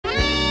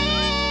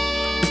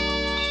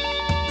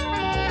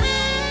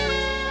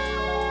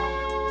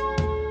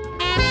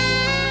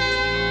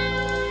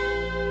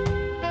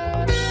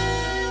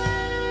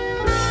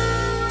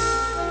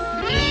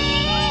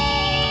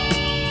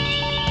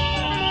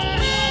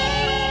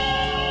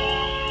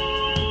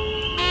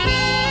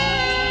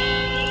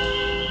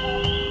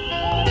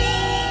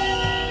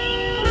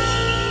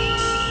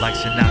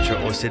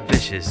Sinatra or Sid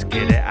Vicious,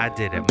 get it, I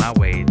did it my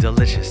way.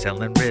 Delicious,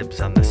 selling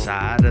ribs on the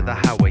side of the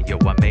highway. Yo,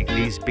 I make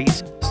these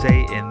beats,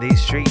 stay in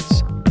these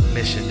streets.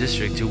 Mission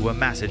District to a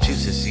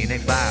Massachusetts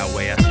scenic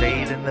byway. I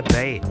stayed in the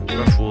Bay,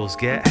 where fools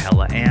get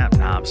hella amped.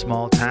 Now I'm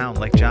small town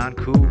like John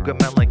Cougar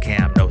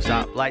Mellencamp. No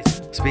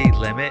stoplights, speed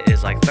limit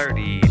is like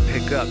 30.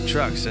 Pickup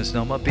trucks and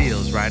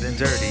snowmobiles riding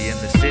dirty. In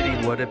the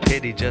city, what a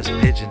pity, just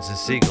pigeons and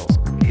seagulls.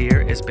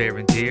 Here it's bear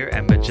and deer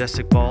and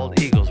majestic bald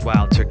eagles.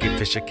 Wild turkey,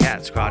 fisher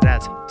cats,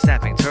 crawdads,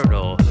 snapping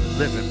turtle.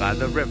 Living by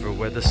the river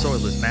where the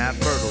soil is mad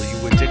fertile.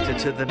 You addicted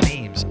to the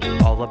memes,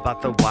 all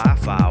about the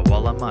Wi-Fi.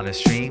 While I'm on a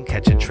stream,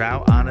 catching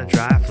trout on a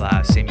dry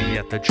fly. See me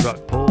at the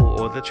truck pull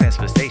or the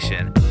transfer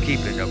station.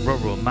 Keeping it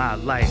rural, my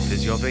life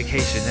is your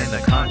vacation in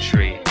the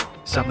country.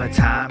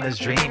 Summertime is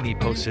dreamy,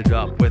 posted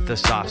up with a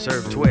soft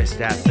serve twist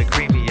at the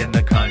creamy in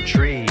the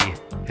country.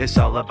 It's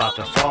all about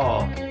the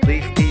fall.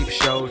 Leaf peep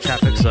show,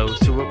 traffic slows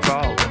to a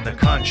crawl in the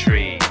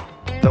country.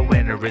 The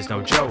winter is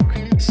no joke,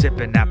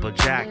 sipping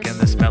Applejack and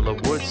the smell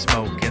of wood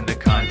smoke in the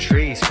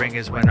country. Spring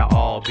is when it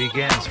all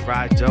begins,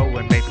 fried dough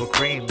and maple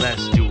cream,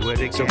 let's do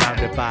it again.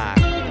 Surrounded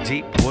by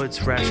deep woods,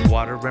 fresh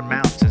water and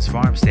mountains,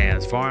 farm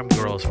stands, farm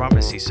girls,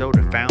 pharmacy,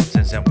 soda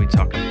fountains. And we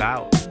talking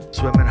about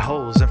swimming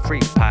holes and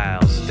freak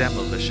piles,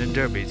 demolition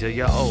derby till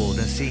you're old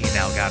and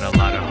senile. Got a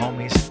lot of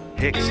homies,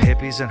 hicks,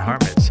 hippies and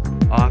hermits,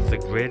 off the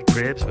grid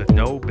cribs with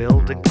no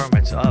building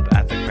permits. Up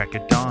at the crack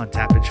of dawn,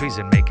 tapping trees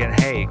and making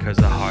hay. Cause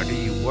the harder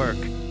you work,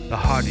 the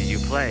harder you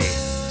play.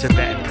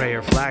 Tibetan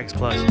prayer flags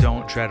plus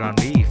don't tread on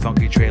me.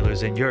 Funky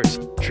trailers and yurts,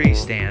 tree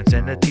stands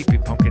and a teepee,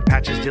 pumpkin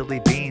patches,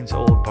 dilly beans,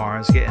 old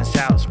barns getting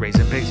soused,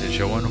 raising pigs and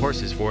showing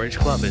horses. 4-H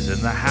club is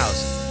in the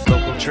house.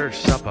 Local church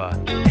supper,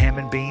 ham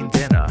and bean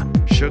dinner,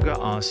 sugar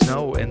on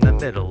snow in the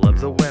middle of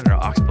the winter.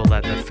 Oxbow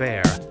at the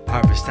fair,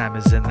 harvest time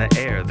is in the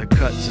air. The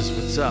cuts is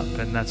what's up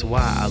and that's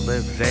why I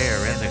live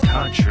there in the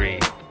country.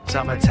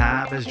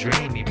 Summertime is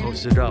dreamy,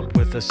 posted up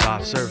with a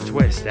soft serve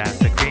twist at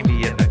the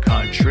creamy in the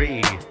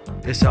country.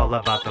 It's all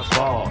about the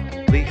fall.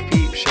 Leaf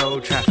peep show,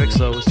 traffic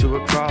slows to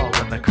a crawl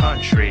in the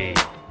country.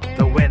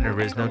 The winter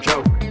is no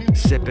joke,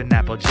 sipping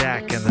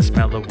Applejack and the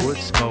smell of wood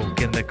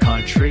smoke in the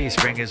country.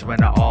 Spring is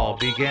when it all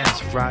begins,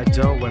 fried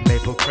dough and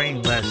maple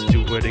cream, let's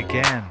do it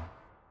again.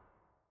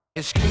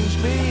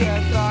 Excuse me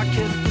as I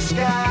kiss the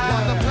sky,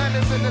 while the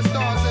planets and the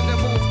stars and the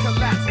moons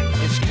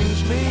collapse.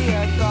 Excuse me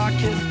as I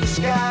kiss the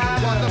sky,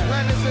 while the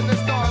planets and the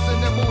stars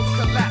and the moons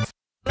collapse.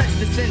 Bless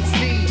the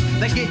sensei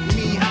that get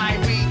me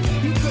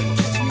irate. You couldn't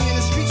catch me in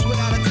the streets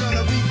without a ton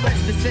of reef.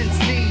 Bless the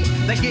sensei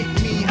that get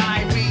me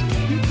irate.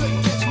 You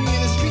couldn't catch me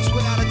in the streets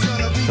without a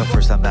ton of reef. The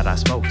first time that I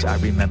smoked, I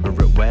remember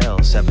it well.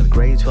 7th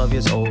grade, 12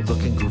 years old,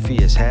 looking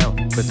goofy as hell.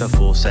 With a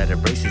full set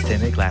of braces,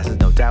 tinted glasses,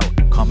 no doubt.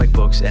 Comic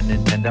books and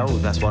Nintendo,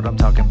 that's what I'm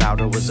talking about.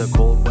 It was a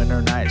cold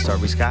winter night,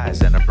 starry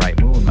skies and a bright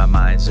moon. My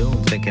mind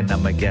zoomed, thinking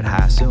I'ma get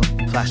high soon.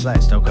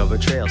 Flashlights,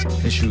 snow-covered trails,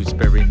 in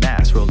Shrewsbury,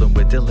 Mass. Rolling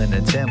with Dylan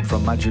and Tim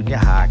from my junior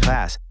high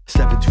class.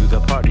 Stepping to the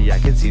party, I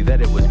could see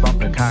that it was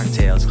bumping.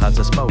 Cocktails, clouds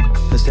of smoke,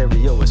 the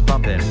stereo was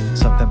bumping.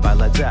 Something by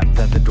Led Zepp,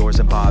 then the Doors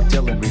and Bob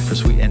Dylan. Reefer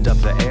sweetened up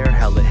the air,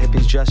 hella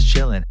hippies just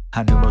chillin'.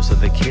 I knew most of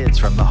the kids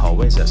from the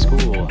hallways at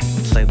school.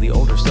 Slightly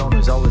older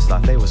stoners always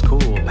thought they was cool.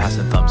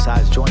 Passing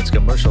thumb-sized joints,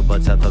 commercial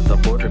buds south of the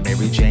border.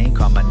 Mary Jane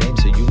called my name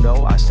so you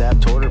know I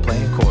stabbed toward her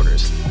playing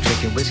quarters.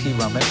 Drinking whiskey,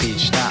 rum and peach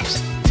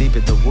schnapps. Deep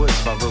in the woods,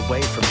 far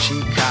away from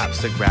cheap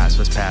cops. The grass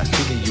was passed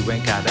to me, you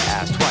ain't gotta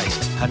ask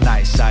twice. A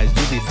nice sized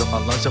doobie fill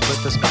my lungs up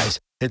with the spice.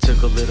 It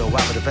took a little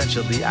while, but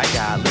eventually I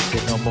got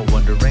lifted. No more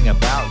wondering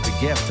about the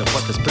gift of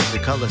what the split the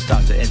colors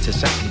start to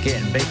intersect and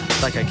getting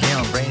baked like a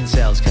kiln. Brain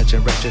cells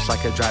catching wreck just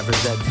like a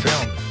driver's ed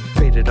film.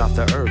 Faded off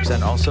the herbs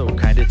and also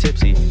kinda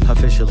tipsy.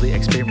 Officially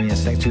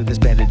experienced thanks to this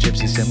banded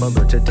gypsy.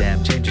 Similar to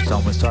damn changes,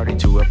 someone starting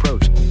to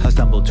approach. I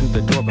stumbled to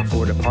the door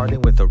before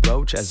departing with a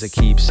roach as a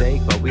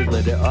keepsake, but we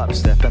lit it up,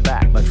 stepping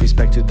back. Much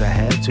respect to the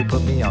heads who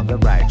put me on the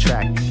right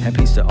track, and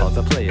peace to all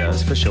the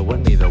players for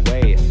showing me the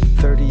way.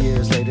 30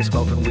 years later,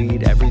 smoking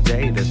weed every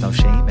day. There's no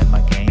shame in my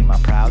game,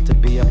 I'm proud to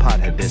be a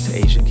pothead. This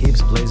Asian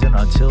keeps blazing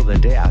until the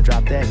day I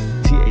drop dead.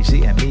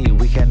 THC and me,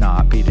 we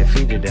cannot be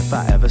defeated. If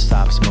I ever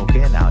stop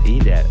smoking, I'll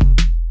eat it.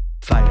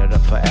 Fired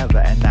up forever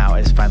and now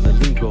it's finally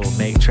legal.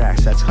 Make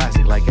tracks that's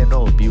classic like an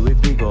old Buick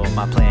Regal.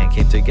 My plan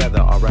came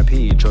together,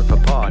 R.I.P. George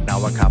Papa.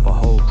 Now I cop a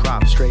whole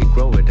crop, straight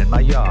grow it in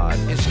my yard.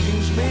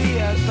 Excuse me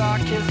as I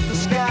kiss the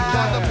sky,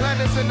 while the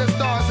planets and the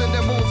stars and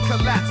the moons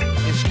collapse.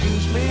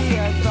 Excuse me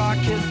as I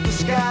kiss the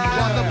sky,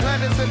 while the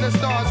planets and the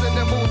stars and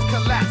the moons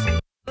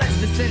collapse. Bless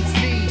the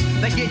sensei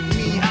that get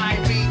me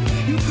irate.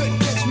 You couldn't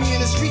catch me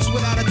in the streets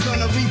without a ton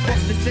of reef.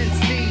 Bless the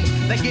sensei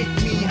that get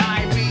me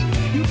irate.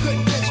 You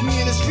couldn't catch me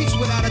in the streets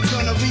without a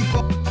ton of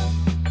reefer.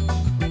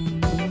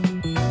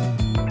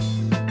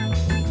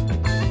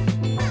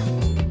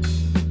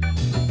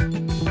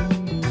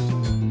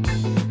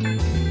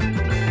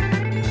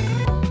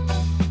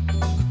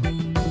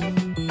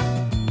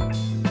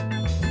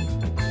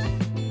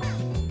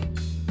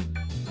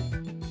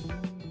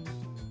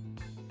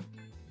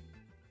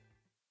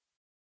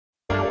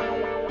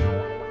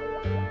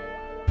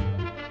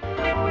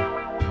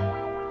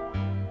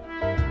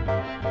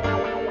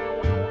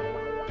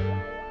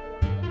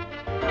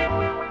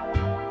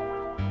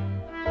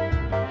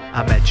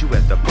 met you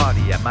at the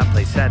party at my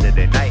place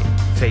Saturday night.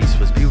 Face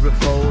was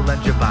beautiful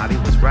and your body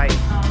was right,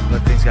 but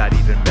things got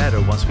even better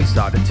once we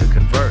started to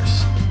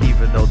converse.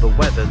 Even though the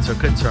weather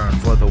took a turn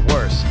for the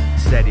worse,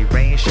 steady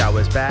rain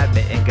showers,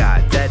 badminton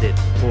got deaded,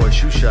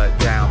 horseshoe shut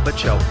down,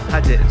 but yo,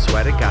 I didn't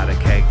sweat it. Got a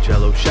keg,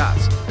 jello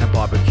shots, and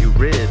barbecue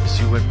ribs.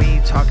 You and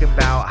me talking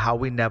about how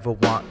we never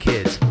want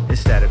kids,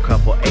 instead a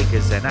couple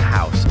acres and a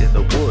house in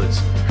the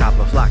woods. Cop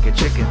a flock of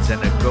chickens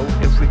and a goat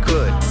if we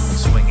could.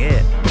 Swing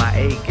it, my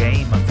A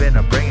game, I'm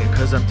finna bring it,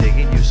 cause I'm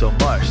digging you so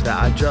much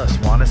that I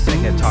just wanna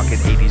sing it. Talking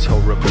 80s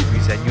horror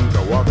movies and you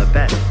know all the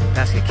best.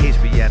 Basket case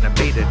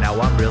reanimated, now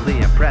I'm really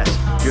impressed.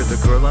 You're the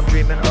girl I'm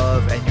dreaming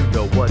of and you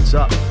know what's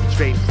up.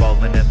 Straight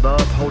falling in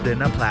love,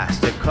 holding a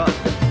plastic cup.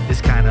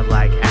 It's kinda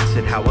like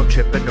acid how I'm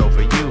tripping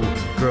over you.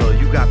 Girl,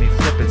 you got me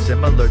flipping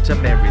similar to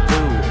Mary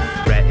Lou.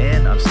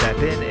 Rettin', I'm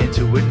stepping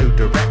into a new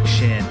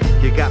direction.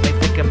 You got me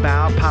thinking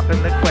about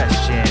popping the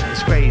question.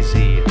 It's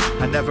crazy,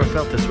 I never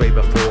felt this way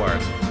before.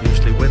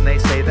 Usually when they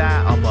say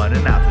that, I'm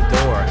running out the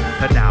door.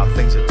 But now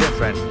things are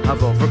different,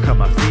 I've overcome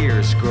my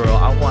fears. Girl,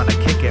 I wanna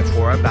kick it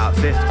for about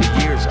 50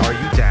 years. Are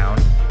you down?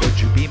 Would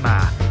you be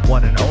my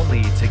one and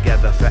only?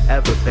 Together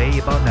forever,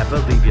 babe, I'll never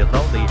leave you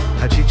lonely.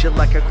 I treat you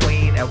like a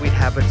queen and we'd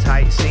have a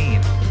tight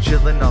scene,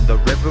 chilling on the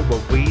river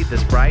with weed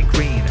that's bright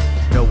green.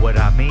 Know what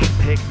I mean?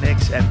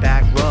 Picnics and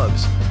back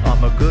rubs.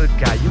 I'm a good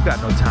guy, you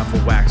got no time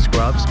for wax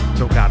scrubs.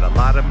 Don't got a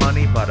lot of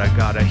money, but I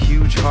got a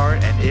huge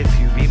heart. And if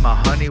you be my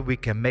honey, we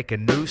can make a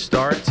new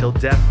start. Till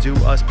death do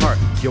us part.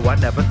 Yo, I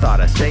never thought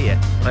I'd say it,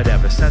 but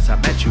ever since I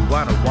met you,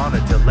 I don't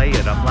wanna delay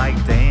it. I'm like,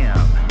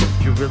 damn,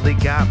 you really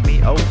got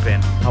me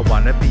open. I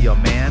wanna be your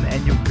man,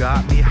 and you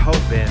got me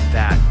hoping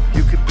that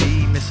you could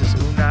be Mrs.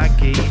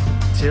 Unagi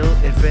till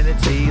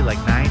infinity, like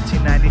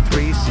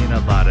 1993. Seen a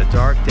lot of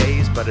dark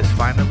days, but it's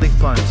finally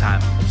fun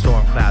time.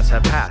 Storm clouds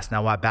have passed,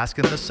 now I bask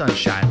in the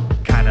sunshine.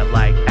 Kinda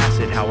like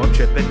acid, how I'm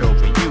tripping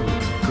over you.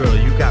 Girl,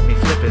 you got me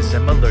flipping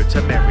similar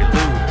to Mary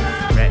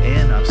Lou.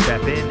 Rettin', I'm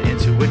stepping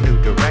into a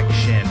new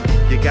direction.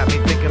 You got me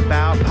thinking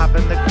about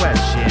popping the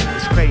question.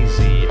 It's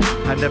crazy,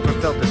 I never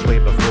felt this way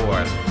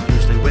before.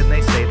 Usually when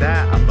they say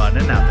that, I'm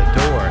running out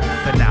the door.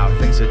 But now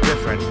things are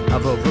different,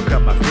 I've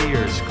overcome my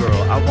fears.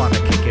 Girl, I wanna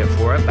kick it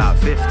for about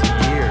 50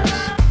 years.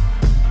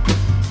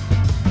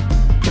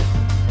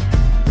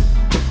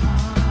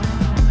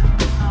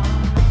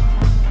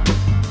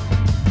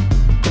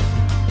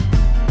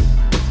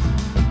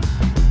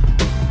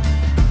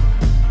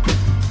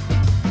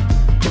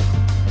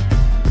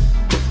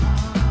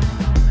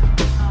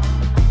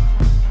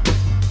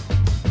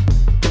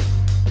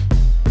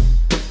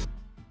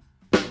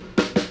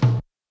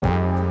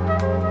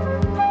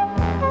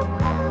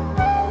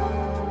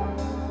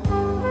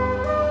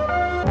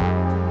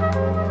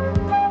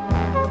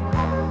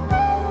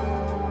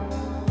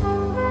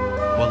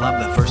 Well,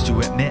 I'm the first to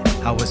admit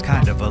I was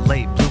kind of a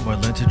late bloomer.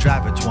 Learned to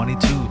drive at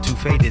 22, too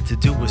faded to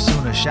do as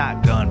soon as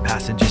shotgun.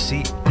 Passenger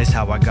seat is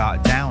how I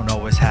got down.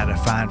 Always had a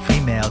fine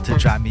female to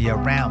drive me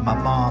around. My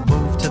mom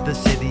moved to the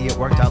city, it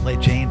worked out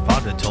like Jane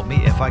Fonda. Told me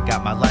if I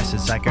got my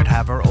license I could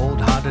have her old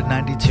Honda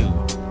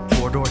 92.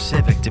 Four-door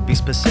Civic to be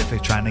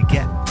specific, trying to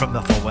get from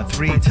the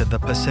 413 to the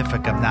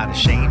Pacific. I'm not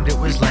ashamed, it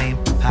was lame,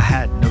 I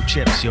had no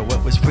chips, yo,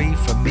 it was free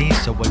for me,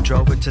 so I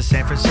drove it to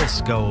San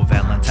Francisco.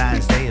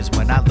 Valentine's Day is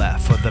when I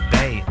left for the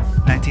Bay.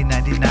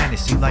 1999, it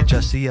seemed like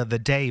just the other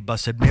day.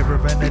 Busted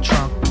mirror in the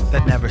trunk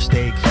that never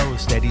stayed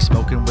closed. Steady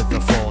smoking with the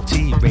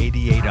faulty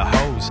radiator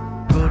hose.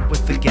 Good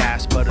with the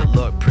gas, but it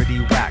looked pretty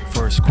whack.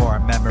 First car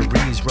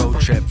memories, road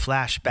trip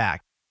flashback.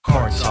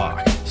 Car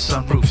talk,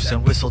 sunroofs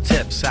and whistle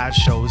tips. Side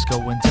shows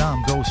going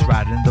dumb, ghost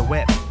riding the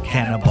whip.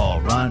 Cannonball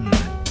run,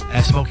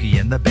 and Smokey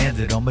and the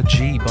Bandit on my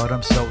G. But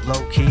I'm so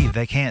low-key,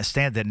 they can't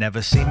stand it.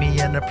 Never see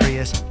me in a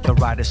Prius, the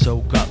ride is so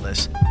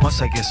gutless.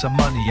 Once I get some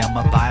money,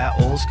 I'ma buy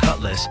a Olds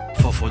Cutlass.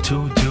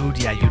 442 dude,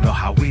 yeah, you know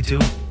how we do.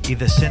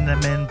 Either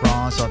cinnamon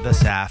bronze or the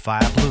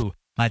sapphire blue.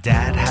 My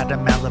dad had a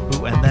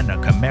Malibu and then a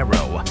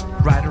Camaro.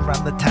 Right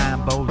around the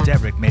time Bo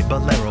Derek made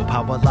Bolero.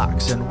 Power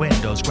locks and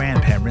windows,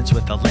 grandparents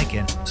with a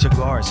Lincoln.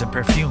 Cigars and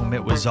perfume,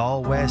 it was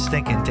always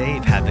stinking.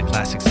 Dave had the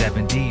classic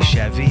 70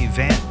 Chevy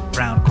van.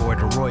 Brown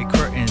corduroy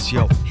curtains,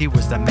 yo, he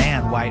was the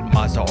man. White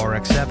Mazda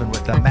RX-7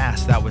 with a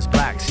mask that was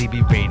black.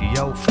 CB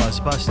radio,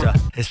 fuzzbuster,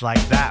 it's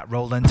like that.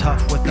 Rolling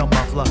tough with no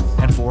muffler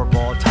and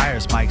 4-ball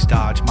tires. Mike's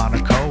Dodge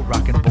Monaco,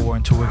 rockin'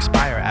 Born to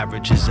Expire.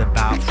 Average is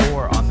about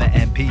 4 on the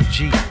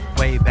MPG.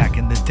 Way back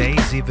in the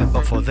days, even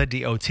before the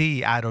DOT.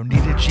 I don't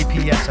need a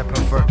GPS, I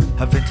prefer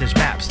a vintage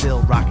map.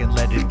 Still rockin'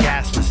 leaded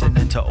gas,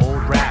 listening to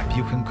old rap.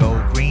 You can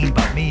go green,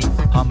 but me,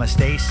 I'ma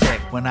stay sick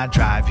when I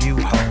drive you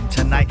home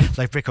tonight.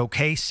 Like Rick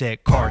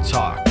Ocasek, car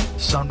talk,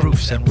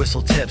 sunroofs and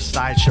whistle tips.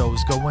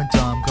 Sideshows going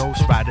dumb,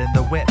 ghost riding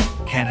the whip.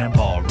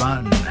 Cannonball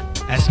run,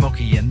 and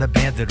Smokey and the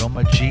Bandit on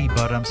my G.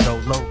 But I'm so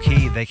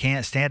low-key, they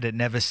can't stand it.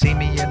 Never see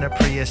me in a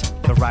Prius,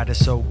 the ride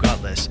is so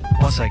gutless.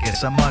 Once I get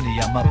some money,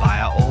 I'ma buy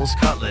a Olds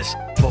Cutlass.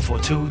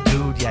 442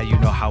 dude, yeah, you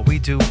know how we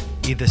do.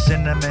 Either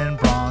cinnamon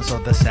bronze or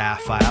the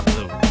sapphire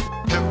blue.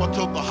 Hip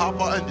to the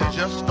hopper and you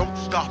just don't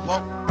stop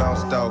up.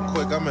 Bounced out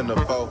quick, I'm in the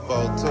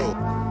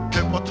 442.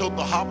 Hipper to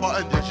the hopper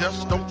and you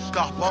just don't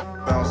stop up.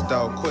 Bounced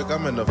out quick,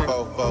 I'm in the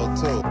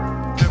 442.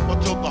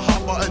 Hipper to the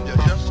hopper and you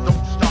just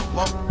don't stop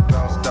up.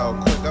 Bounced out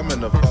quick, I'm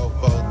in the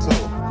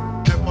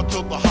 442. Hipper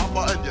to the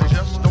hopper and you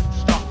just don't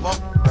stop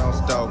up.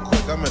 Bounced out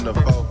quick, I'm in the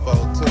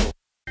 442.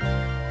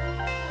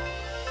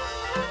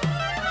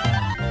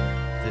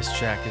 This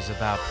track is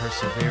about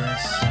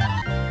perseverance,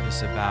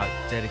 it's about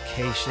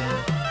dedication,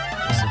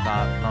 it's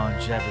about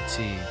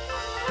longevity.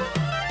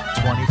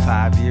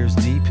 25 years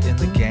deep in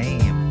the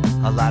game,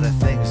 a lot of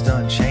things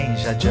done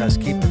changed, I just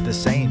keep it the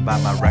same.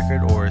 Buy my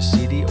record or a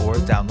CD or a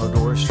download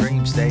or a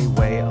stream, stay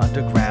way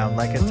underground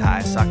like a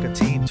Thai soccer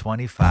team.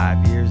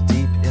 25 years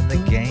deep in the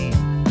game,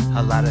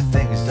 a lot of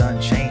things done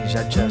changed,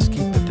 I just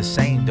keep it the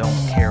same.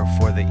 Don't care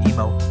for the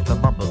emo, the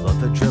mumble or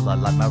the drill, I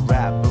like my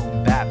rap,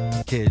 boom bap.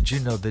 Kid, you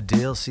know the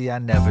deal, see I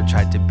never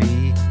tried to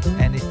be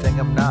anything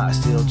I'm not.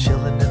 Still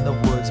chilling in the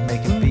woods,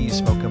 making beats,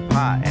 smoking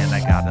pot. And I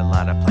got a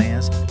lot of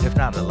plans, if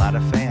not a lot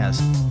of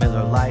fans.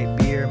 Miller Lite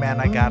beer, man,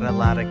 I got a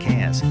lot of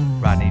cans.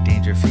 Rodney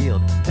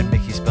Dangerfield and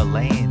Mickey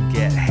Spillane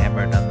get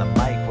hammered on the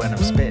mic when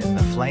I'm spitting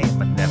the flame.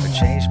 I never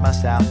changed my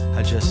style,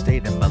 I just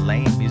stayed in my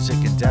lane. Music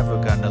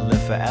endeavor, gonna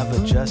live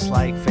forever just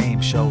like fame.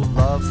 Show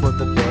love for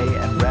the Bay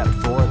and rep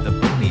for the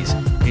boonies.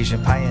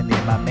 Asian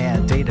pioneer, my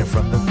man, data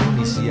from the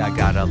Rooney. See, I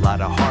got a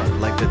lot of heart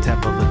like the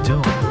Temple of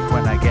Doom.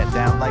 When I get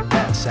down like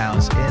that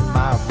sounds in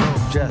my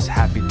room. Just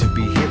happy to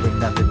be here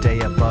another day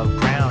above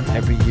ground.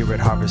 Every year at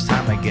harvest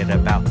time I get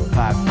about 5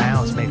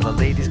 pounds. Make the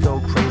ladies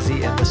go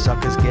crazy and the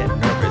suckers get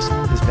nervous.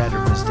 This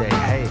Veterans Day,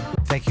 hey,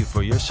 thank you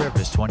for your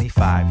service.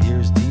 25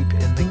 years deep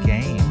in the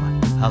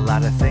game, a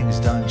lot of things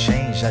done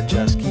changed, I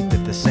just keep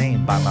it the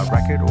same. Buy my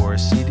record or a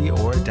CD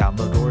or a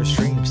download or a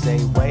stream,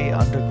 stay way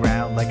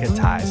underground like a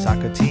Thai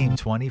soccer team.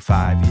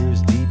 25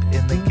 years deep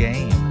in the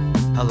game,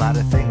 a lot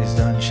of things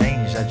done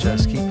changed, I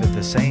just keep it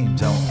the same.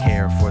 Don't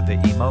care for the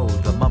emo,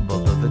 the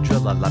mumble or the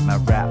drill, I like my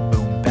rap,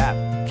 boom bap.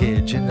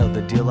 Kid, you know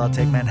the deal, I'll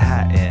take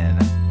Manhattan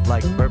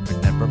like bourbon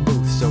and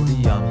vermouth,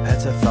 sodium,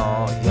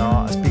 pentothal,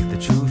 y'all, I speak the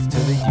truth to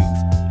the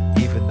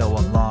youth. Even though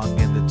I'm long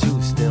in the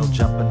tooth, still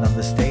jumping on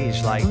the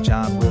stage like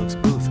John Wilkes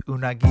Booth.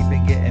 Unagi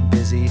been getting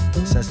busy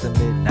since the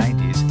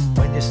mid-90s,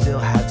 when you still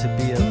had to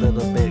be a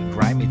little bit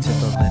grimy.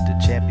 Timberland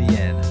a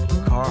champion,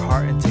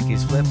 Carhartt and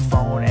Tickies, flip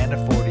phone and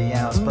a 40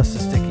 ounce plus a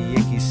sticky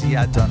icky. See,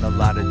 I done a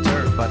lot of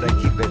dirt, but I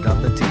keep it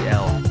on the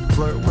DL.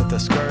 Flirt with a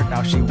skirt,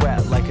 now she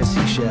wet like a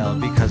seashell,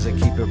 because I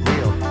keep it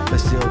real, but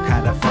still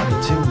kinda funny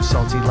too.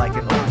 Salty like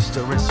an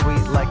oyster and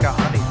sweet like a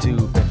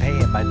honeydew. Been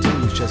paying my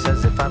dues just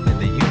as if I'm in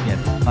the union.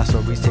 My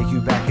stories take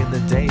you back in the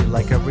day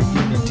like a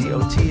reunion.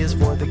 DOT is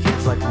for the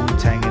kids like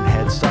Wu-Tang and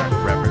Head Start.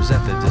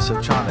 Represent the diss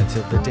of China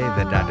till the day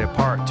that I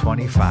depart.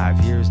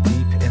 25 years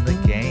deep in the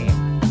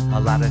game, a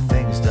lot of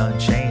things done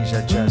changed,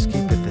 I just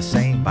keep it the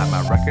same. Buy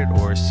my record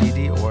or a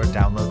CD or a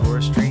download or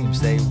a stream,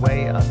 stay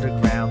way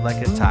underground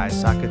like a Thai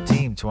soccer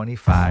team.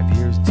 25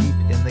 years deep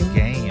in the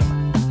game,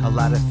 a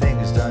lot of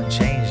things done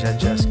changed, I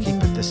just keep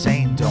it the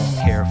same. Don't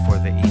care for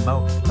the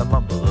emo, the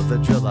mumble or the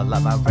drill, I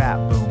like my rap,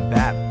 boom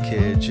bap.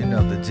 Kid, you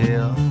know the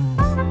deal,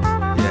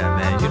 yeah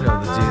man, you know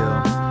the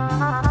deal.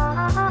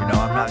 You know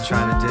I'm not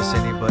trying to diss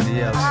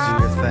anybody else, do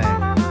your thing.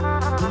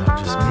 You know,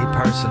 just me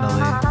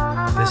personally,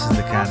 this is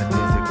the kind of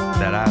music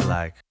that I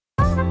like.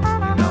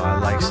 You know, I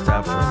like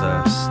stuff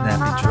with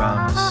snappy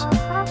drums,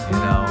 you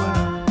know,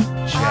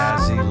 and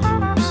jazzy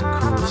loops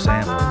and cool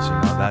samples, you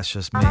know, that's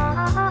just me.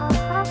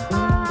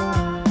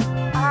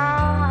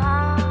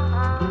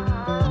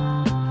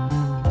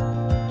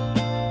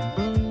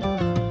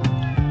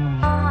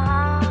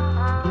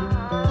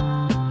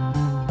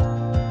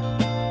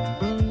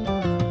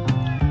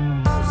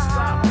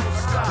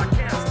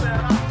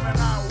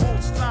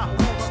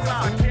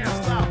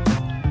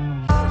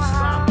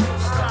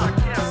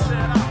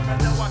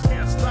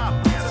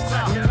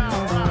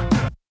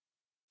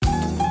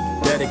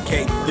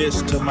 Dedicate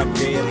this to my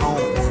dead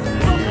home.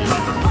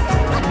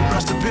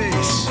 Rest in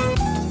peace.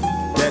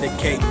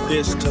 Dedicate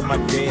this to my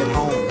dead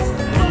home.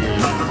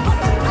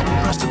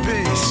 Rest in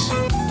peace.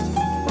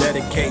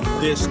 Dedicate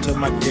this to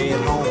my dead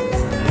home.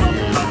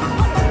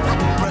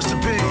 Rest in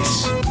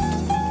peace.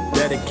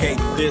 Dedicate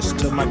this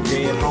to my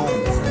dead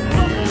home.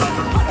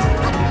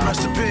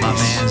 Rest in peace. My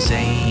man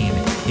Zane,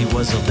 he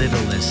was a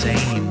little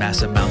insane.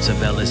 Mass amounts of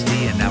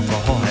LSD and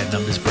alcohol had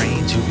numbed his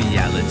brain to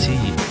reality.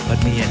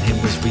 But me and him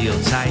was real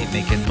tight,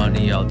 making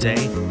money all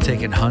day,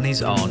 taking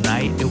honeys all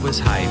night, it was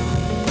hype.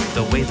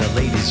 The way the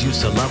ladies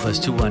used to love us,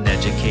 too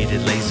uneducated,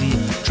 lazy,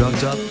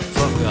 drugged up,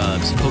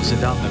 fuck-ups,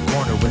 posted on the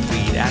corner with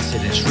weed,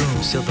 acid and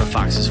shrooms. Silver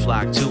foxes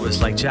flocked to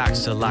us like jocks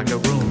to locker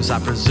rooms. I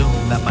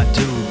presume that my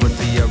dude would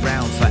be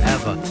around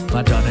forever.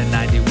 My done in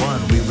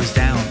 91, we was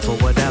down for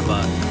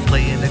whatever.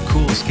 Playing it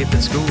cool,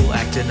 skipping school,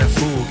 acting a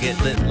fool, get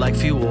lit like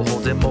fuel,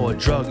 holding more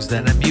drugs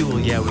than a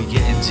mule. Yeah, we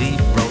getting deep,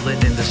 rolling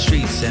in the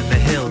streets and the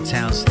hill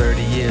towns.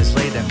 30 years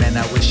later, man,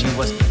 I wish he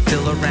was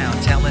still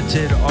around.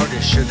 Talented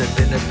artist, should have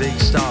been a big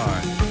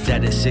star.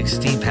 Dead at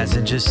 16,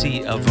 passenger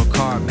seat of a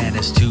car, man,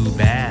 it's too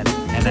bad.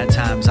 And at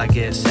times I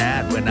get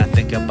sad when I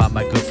think about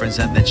my good friends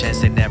and the chance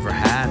they never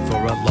had for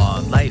a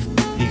long life.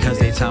 He because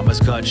they time was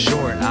cut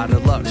short. Out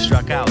of luck,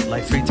 struck out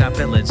like three-time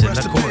villains in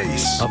the court.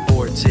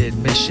 Aborted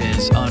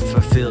missions,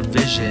 unfulfilled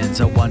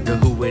visions. I wonder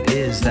who it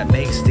is that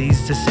makes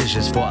these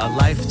decisions for a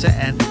life to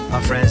end.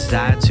 Our friends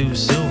died too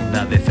soon.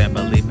 Now their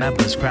family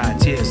members cry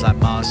tears like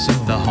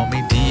monsoon. The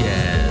homie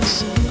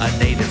Diaz,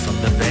 a native from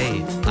the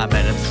Bay. I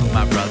met him through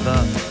my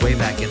brother way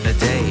back in the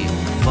day.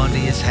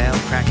 Funny as hell,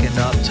 cracking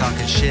up,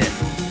 talking shit.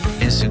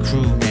 Instant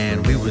crew,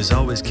 man, we was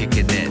always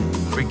kicking it.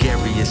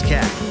 Gregarious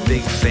cat,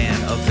 big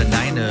fan of the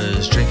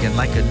Niners. Drinking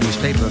like a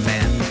newspaper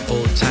man.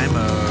 Old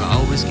timer,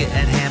 always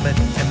getting hammered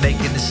and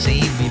making a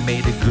scene. We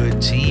made a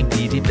good team,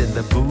 knee deep in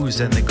the booze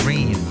and the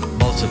green.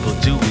 Multiple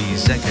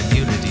Deweys and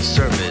community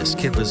service.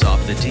 Kid was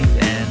off the deep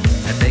end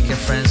and making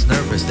friends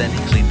nervous. Then he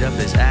cleaned up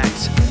his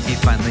act. He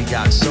finally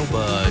got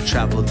sober,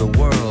 traveled the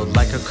world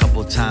like a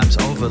couple times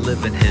over,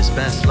 living his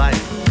best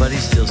life. But he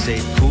still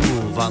stayed cool,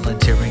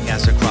 volunteering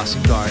as a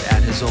crossing guard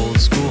at his old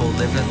school.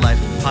 Living life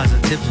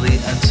positively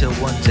until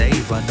one day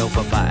run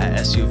over by a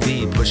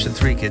SUV, pushing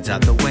 3 kids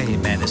out the way.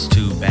 Man, it's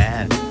too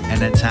bad.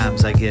 And at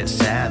times I get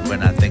sad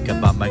when I think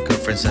about my good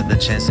friends and the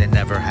chance they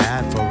never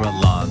had for a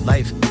long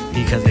life,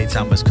 because their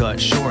time was cut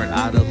short.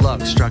 Out of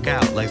luck, struck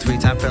out like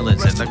three-time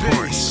villains in the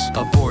court.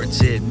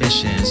 Aborted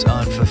missions,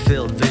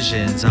 unfulfilled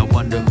visions. I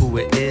wonder who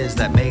it is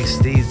that makes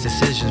these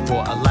decisions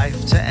for a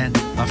life to end.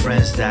 Our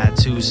friends died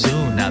too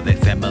soon. Now their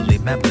family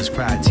members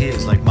cry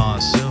tears like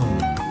monsoon.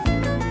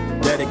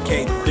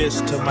 Dedicate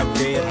this to my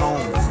dead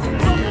homies.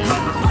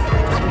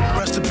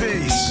 Rest in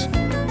peace.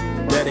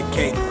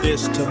 Dedicate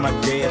this to my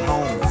dead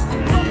homies.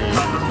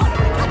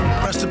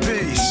 Rest in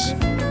peace.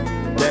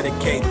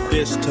 Dedicate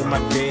this to my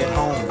dead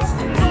homies.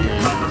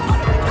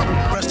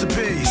 Rest in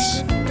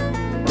peace.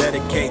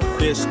 Dedicate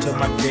this to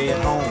my dead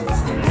homies.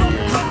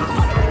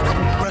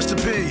 Rest in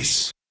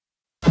peace.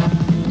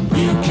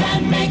 You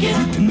can make it,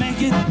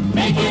 make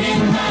it in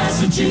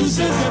Massachusetts.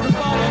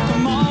 Everybody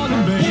come on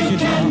and make it. You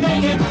can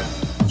make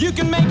it. You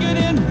can make it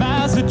in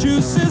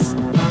Massachusetts.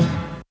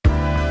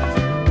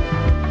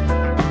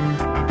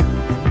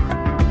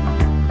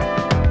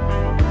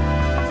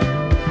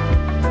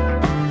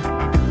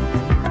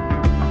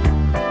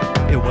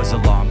 It was a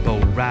long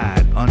boat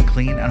ride,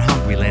 unclean and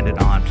hungry, landed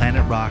on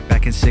planet Rock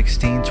back in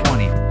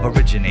 1620.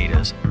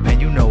 Originators, man,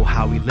 you know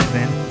how we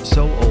livin'.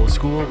 So old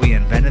school, we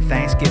invented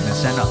Thanksgiving,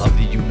 center of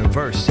the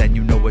universe, and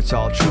you know it's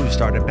all true.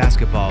 Started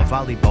basketball,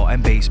 volleyball,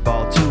 and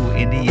baseball too.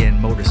 Indian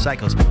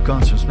motorcycles,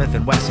 guns from Smith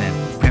 &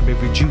 Wesson.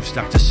 Cranberry juice,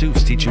 Dr.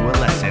 Seuss teach you a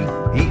lesson.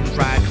 Eating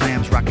fried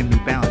clams, rocking New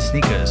Balance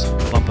sneakers.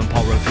 Bumping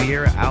Paul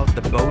Revere out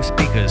the Bose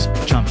speakers.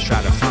 Chumps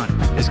try to front,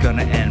 it's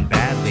gonna end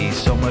badly.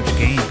 So much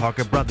game,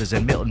 Parker Brothers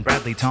and Milton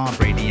Bradley, Tom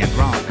Brady and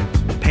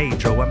Gronk.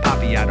 Pedro and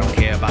Poppy, I don't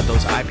care about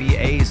those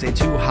IPAs, they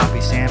too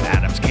hoppy. Sam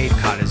Adams, Cape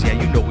Codders, yeah,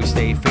 you know we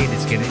stay faded,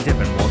 skinny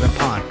dipping, Walden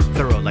Pond.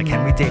 Thorough like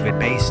Henry David,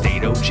 Bay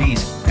State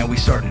OGs. And we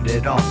started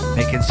it all,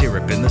 making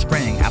syrup in the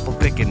spring, apple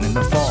picking in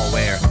the fall,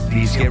 where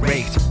peas get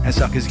raked and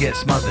suckers get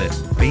smothered.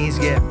 Beans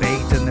get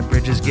baked and the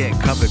bridges get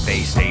covered.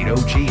 Bay State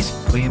OGs,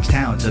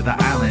 Williamstown to the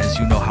islands.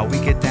 You know how we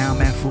get down,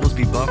 man, fools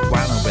be buck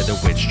wildin' where the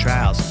witch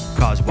trials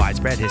cause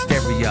widespread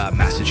hysteria.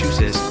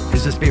 Massachusetts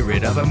is the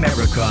spirit of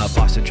America.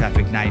 Boston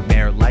traffic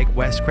nightmare like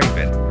Wes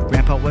Craven.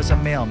 Grandpa was a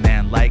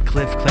mailman like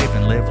Cliff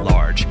Clavin. Lived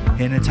large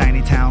in a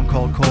tiny town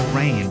called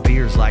Coleraine.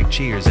 Beers like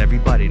Cheers,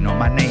 everybody know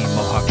my name.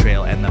 Mohawk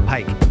Trail and the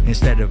Pike.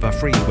 Instead of a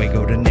freeway,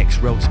 go to Nick's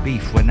roast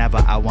beef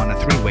whenever I want a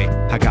three-way.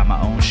 I got my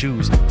own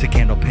shoes to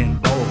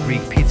Candlepin Bowl.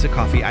 Greek pizza,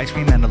 coffee, ice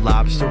cream, and a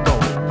lobster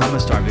roll. I'm a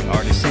starving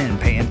artisan,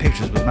 painting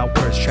pictures with my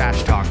words.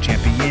 Trash talk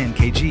champion,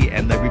 KG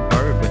and Larry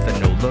Bird with a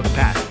no-look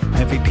pass.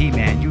 MVP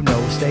man, you know,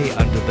 stay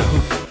under the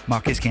hoop.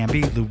 Marcus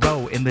Camby, Lou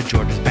Rowe in the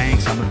George's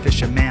Banks. I'm a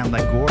fisherman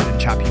like Gordon,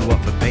 chop you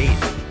up for bait.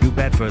 New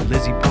Bedford,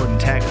 Lizzie Port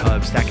Tech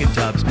Hub, stacking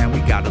dubs, man, we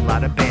got a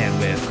lot of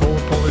bandwidth. Cold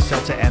Polar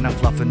Seltzer and a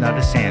fluff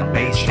another sand.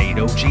 Bay State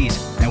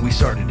OGs, and we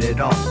started it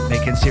all,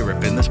 making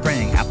syrup in the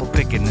spring, apple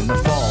picking in the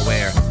fall,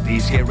 where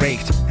leaves get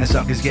raked and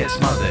suckers get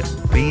smothered.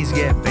 Beans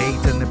get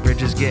baked and the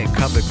bridges get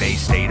covered. Bay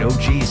State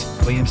OGs,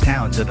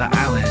 Williamstown to the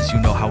islands.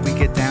 You know how we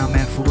get down,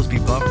 man, fools be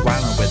buck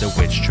wildin' where the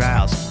witch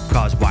trials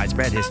cause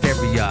widespread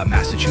hysteria.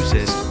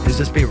 Massachusetts is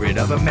the spirit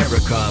of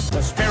America.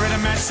 The spirit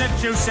of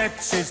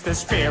Massachusetts is the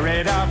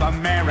spirit of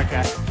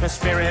America. The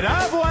spirit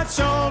of what's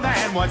old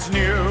and what's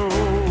new.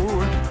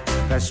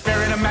 The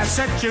spirit of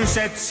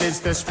Massachusetts is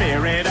the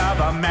spirit of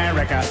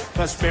America.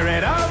 The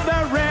spirit of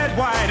the red,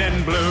 white,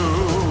 and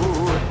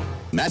blue.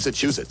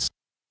 Massachusetts.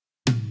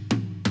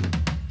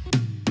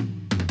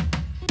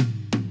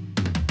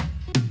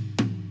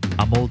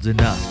 I'm old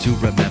enough to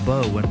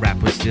remember when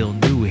rap was still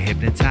new.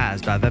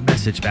 Hypnotized by the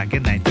message back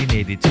in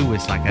 1982.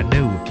 It's like I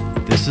knew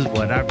this is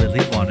what I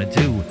really wanna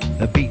do.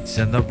 The beats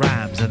and the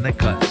rhymes and the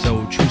cut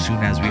so true. Soon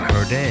as we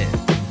heard it,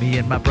 me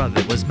and my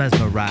brother was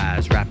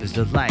mesmerized. Rap is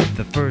delight,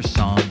 the first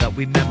song that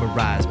we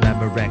memorized.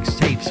 Memorex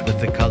tapes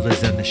with the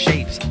colors and the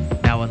shapes.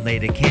 Now and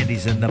later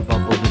candies in the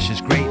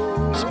bubblicious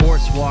grape.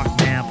 Sports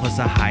Walkman plus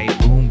a hype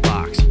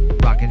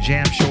boombox. Rockin'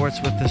 jam shorts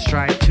with the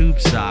striped tube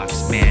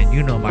socks. Man,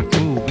 you know my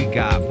crew, we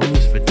got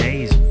moves for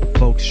days.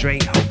 Spoke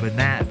straight, hoping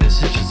that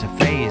this is just a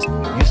phase.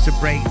 Used to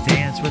break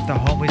dance with the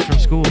homies from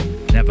school.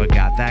 Never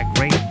got that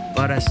great,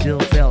 but I still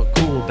felt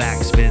cool.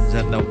 Backspins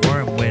and the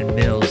worm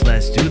windmills,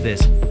 let's do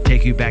this.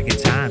 Take you back in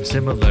time,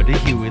 similar to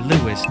Huey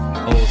Lewis.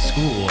 Old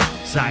school,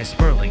 Cy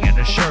Sperling and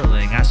a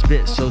Sherling. I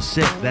spit so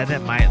sick that it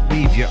might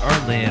leave you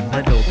Erlin.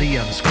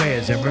 Linoleum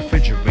squares and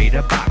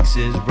refrigerator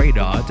boxes.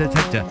 Radar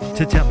detector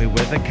to tell me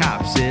where the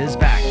cops is.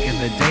 Back in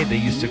the day they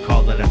used to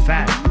call it a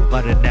fad,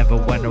 but it never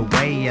went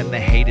away and the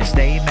haters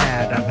stay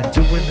mad. I've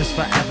been doing this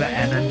forever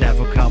and I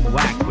never come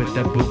whack with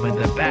the boom and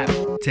the bap,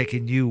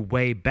 taking you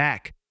way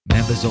back.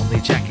 Members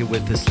only jacket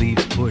with the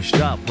sleeves pushed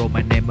up. Roll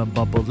my name in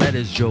bubble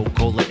letters, Joe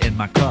Cola in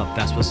my cup.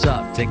 That's what's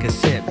up, take a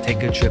sip,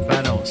 take a trip,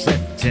 I don't slip.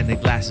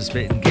 Tinted glasses,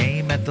 spitting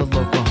game at the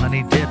local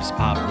Honey Dips.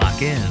 Pop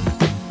lock in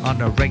on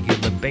a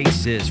regular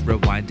basis,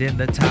 rewinding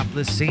the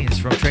topless scenes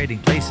from trading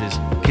places.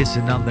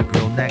 Kissing on the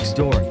girl next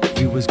door,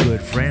 we was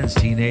good friends.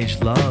 Teenage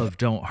love,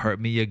 don't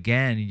hurt me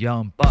again.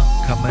 Young buck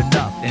coming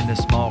up in a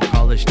small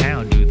college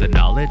town. Do the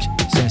knowledge,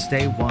 since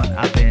day one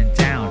I've been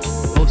down.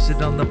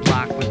 Posted on the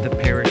block with the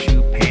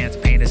parachute pants,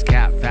 painter's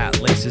cap, fat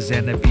laces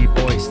and a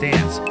b-boy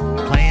stance.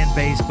 Playing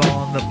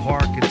baseball in the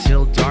park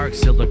until dark.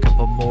 Still a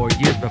couple more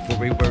years before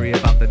we worry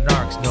about the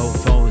narcs. No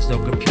phones, no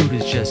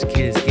computers, just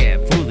kids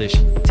getting foolish.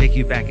 Take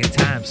you back in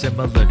time,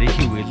 similar to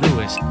Huey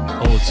Lewis.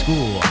 Old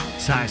school,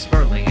 Cy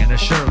Sperling and a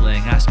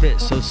Sherling. I spit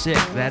so sick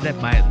that it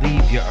might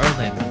leave you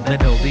Erlin.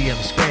 Linoleum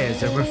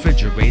squares and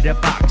refrigerator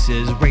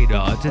boxes.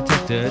 Radar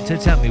detector to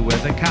tell me where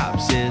the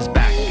cops is.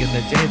 Back in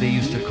the day they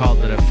used to call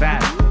it a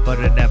fad, but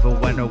it never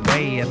went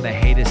away and the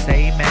haters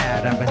stay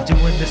mad. I've been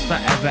doing this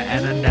forever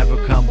and I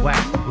never come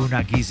whack.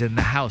 Unagi's in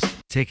the house,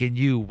 taking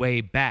you way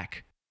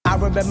back. I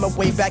remember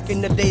way back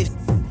in the days.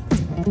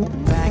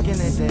 Back in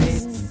the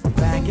days,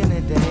 back in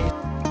the days.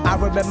 I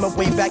remember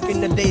way back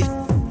in the days.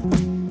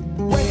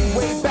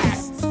 Way back,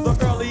 the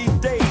early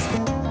days.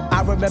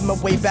 I remember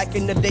way back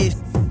in the days.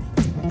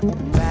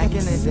 Back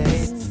in the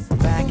days,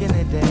 back in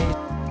the days.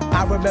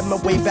 I remember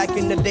way back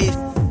in the days.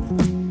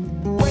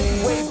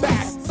 Way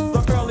back,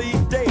 the early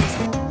days.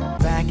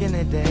 Back in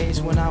the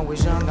days when I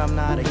was young, I'm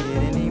not a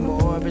kid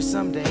anymore. But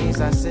some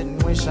days I sit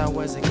and wish I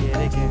was a kid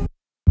again.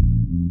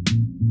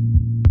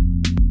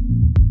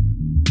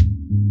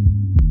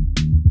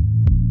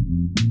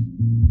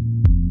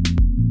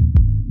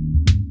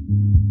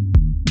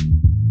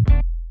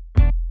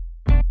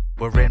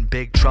 We're in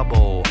big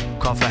trouble,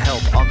 call for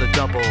help on the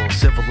double.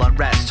 Civil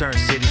unrest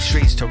turns city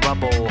streets to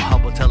rubble.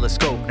 Hubble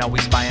telescope, now we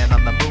spying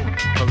on the moon.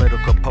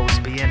 Political posts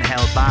being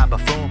held by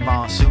buffoon.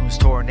 Monsoons,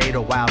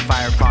 tornado,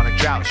 wildfire, chronic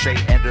drought.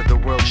 Straight end of the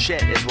world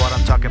shit is what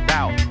I'm talking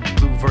about.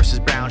 Blue versus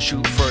brown,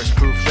 shoot first,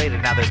 proof later.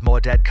 Now there's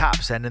more dead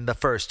cops than in the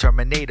first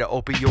Terminator.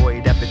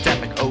 Opioid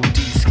epidemic, OD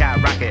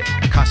skyrocket.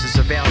 Constant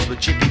surveillance with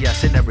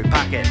GPS in every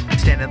pocket.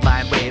 Stand in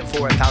line waiting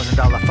for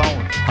 $1,000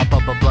 phone.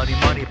 Up a bloody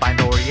money by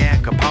Nori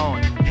and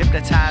Capone.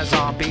 Hypnotized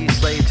zombies,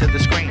 slave to the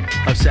screen.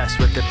 Obsessed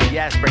with the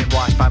BS,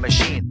 brainwashed by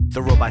machine.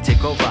 The robot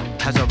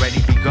takeover has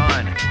already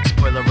begun.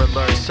 Spoiler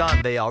alert,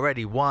 son, they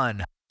already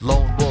won.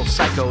 Lone wolf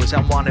psychos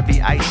and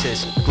wannabe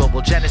ISIS.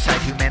 Global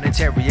genocide,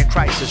 humanitarian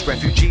crisis.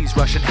 Refugees,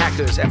 Russian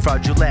hackers, and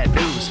fraudulent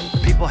news.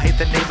 People hate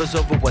the neighbors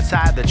over what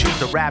side they choose.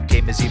 The rap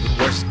game is even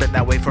worse, it's been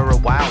that way for a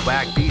while.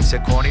 Whack beats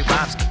and corny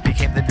rhymes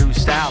became the new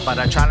style. But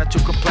I try not to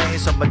complain,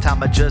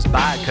 summertime I just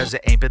buy. Cause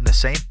it ain't been the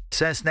same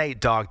since Nate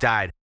Dogg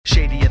died.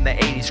 Shady in the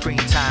 80s, screen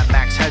time,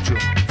 max headroom.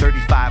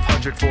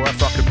 3,500 for a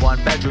fucking one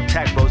bedroom.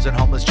 Tech bros and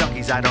homeless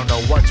junkies, I don't know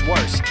what's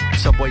worse.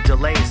 Subway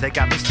delays, they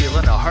got me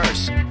stealing a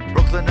hearse.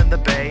 Brooklyn and the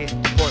Bay,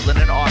 Portland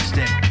and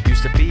Austin.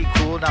 Used to be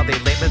cool, now they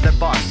lamer than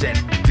Boston.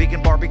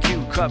 Vegan barbecue,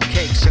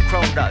 cupcakes and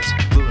cronuts.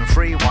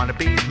 Gluten-free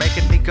wannabes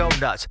making me go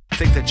nuts.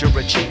 Think that you're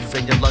a chief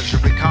in your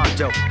luxury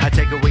condo. I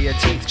take away your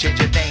teeth,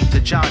 change your name to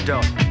John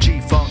Doe.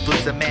 G-Funk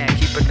Blues the man,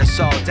 keeping us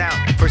all down.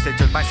 First they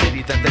took my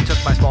city, then they took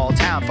my small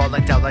town.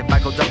 Falling down like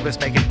Michael Douglas,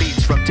 making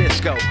beats from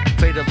disco.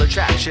 Fatal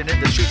attraction in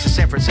the streets of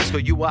San Francisco.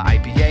 You are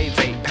IPA,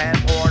 vape, pen,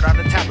 porn on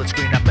a tablet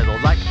screen. I'm middle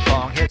like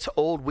long hits,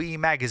 old Wii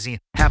magazine.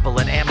 Apple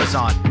and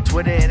Amazon,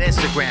 Twitter and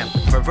Instagram.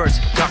 Perverts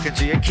talking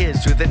to your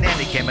kids through the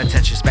nanny cam.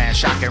 Attention span,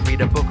 shocking,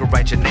 read a book or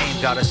write your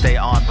name. Gotta stay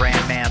on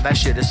brand, man, that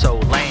shit is so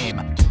lame.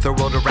 The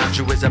world around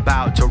you is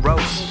about to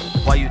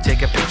roast. While you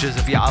taking pictures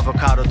of your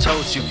avocado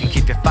toast, you can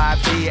keep your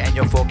 5G and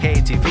your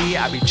 4K TV.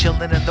 I be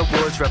chilling in the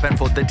woods, repping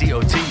for the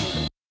DOT.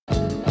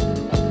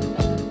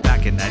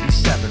 Back in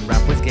 97,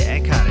 rap was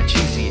getting kinda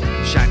cheesy.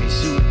 Shiny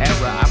suit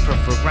era, I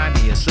prefer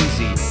grimy and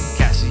sleazy.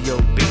 Casio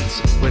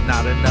beats with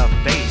not enough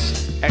bass.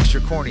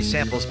 Extra corny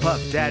samples, Puff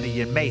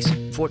Daddy and Mace.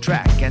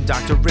 4-track and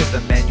Dr.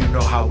 Rhythm, man, you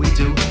know how we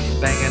do.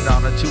 Banging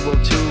on a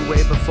 202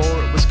 way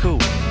before it was cool.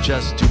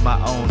 Just do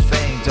my own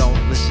thing,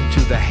 don't listen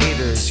to the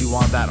haters. You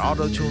want that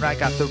auto-tune, I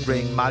got the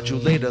ring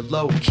modulator.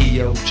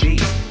 Low-key OG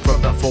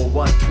from the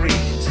 413.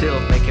 Still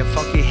making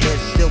funky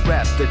hits, still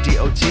rep the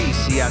DOT.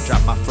 See, I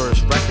dropped my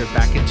first record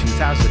back in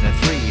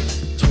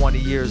 2003. 20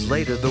 years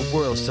later, the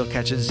world's still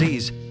catching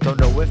Z's. Don't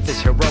know if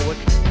it's heroic,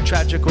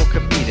 tragic, or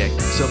comedic.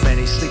 So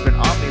many sleeping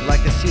on me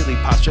like a Sealy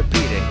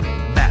posturepedic.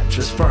 Matt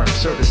mattress firm,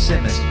 Serta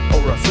Simmons,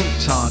 or a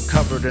futon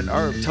covered in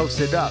herb,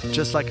 toasted up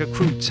just like a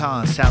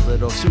crouton,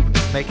 salad or soup,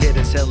 make it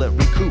and sell it,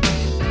 recoup.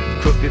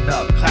 Cooking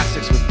up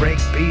classics with break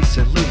beats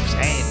and loops,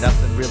 ain't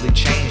nothing really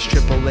changed,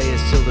 AAA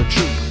is still the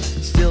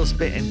truth. Still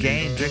spitting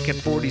game, drinking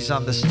 40s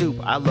on the stoop.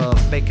 I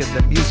love making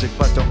the music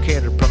but don't care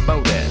to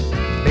promote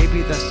it.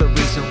 Maybe that's the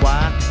reason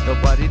why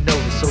nobody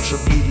noticed social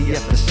media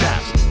for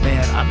snaps.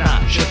 Man, I'm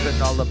not tripping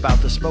all about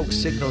the smoke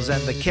signals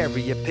and the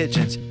carrier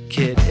pigeons.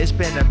 Kid, it's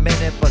been a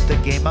minute, but the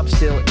game, I'm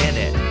still in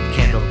it.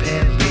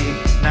 Candlepin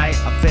League night,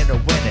 I'm finna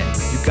win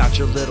it. You got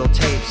your little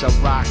tapes, I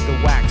rock the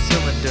wax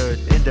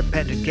cylinder.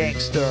 Independent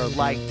gangster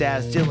like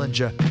Daz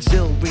Dillinger.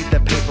 Still read the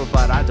paper,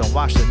 but I don't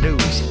watch the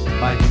news.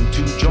 My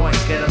YouTube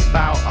joints get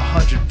about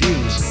 100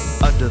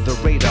 views. Under the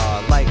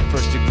radar, like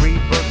First Degree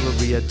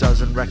Burglary, a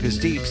dozen records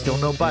deep. Still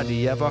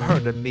nobody ever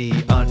heard of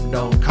me.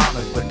 Unknown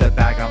comic with the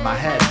bag on my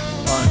head.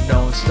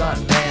 Unknown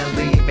stunt man,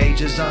 Lee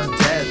Majors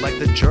undead, like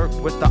the jerk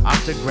with the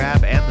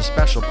octograb and the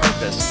special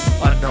purpose.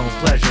 Unknown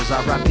pleasures,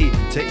 R.I.P.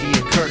 to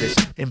Ian Curtis.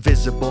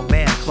 Invisible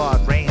Man,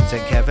 Claude Rains,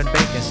 and Kevin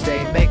Bacon.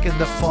 Stay making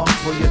the funk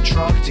for your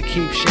trunk to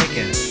keep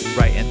shaking.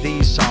 Writing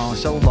these songs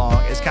so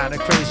long, it's kinda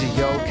crazy,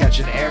 yo.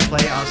 Catching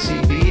airplay on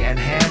CB and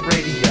ham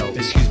radio.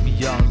 Excuse me,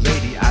 young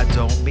lady, I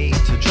don't mean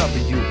to trouble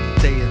you.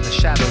 Stay in the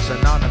shadows,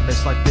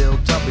 anonymous like Bill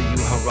W.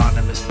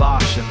 Hieronymus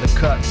Bosch, and the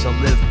cuts will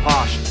live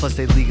posh. Plus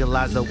they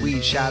legalize the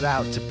weed, shout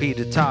out to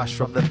Peter Tosh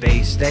from the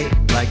Bay State,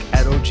 like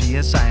at OG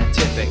and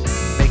Scientific.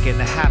 Making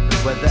it happen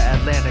whether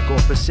Atlantic or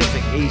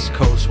Pacific, East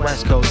Coast,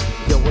 West Coast,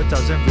 yo, it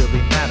doesn't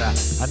really matter.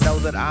 I know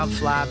that I'm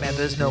fly, man,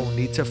 there's no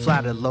need to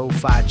flatter.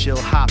 Lo-fi, chill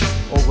hop,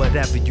 or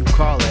whatever you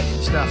call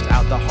it. Snuffed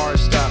out the hard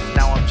stuff,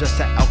 now I'm just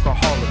an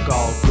alcoholic.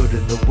 All good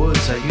in the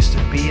woods, I used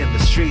to be in the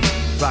streets,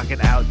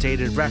 rocking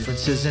outdated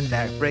references and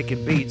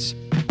neck-breaking beats.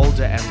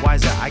 Older and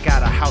wiser, I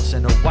got a house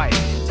and a wife.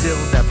 Still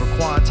never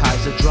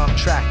quantized a drum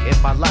track in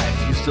my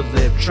life. Used to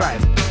live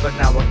trife, but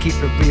now I keep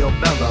it real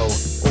mellow.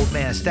 Old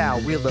man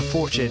style, wheel of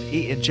fortune,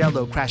 eating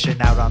jello,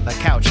 crashing out on the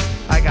couch.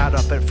 I got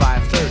up at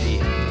 5:30.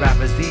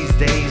 Rappers these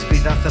days be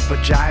nothing but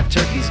jive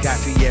turkeys. Got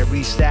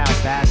Fieri style,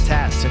 bad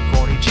tats and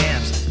corny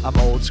jams. I'm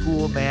old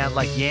school, man,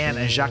 like Yan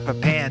and Jacques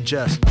Pepin,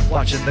 just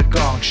watching the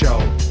Gong Show,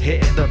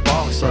 hitting the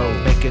bong slow,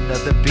 make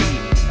another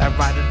beat and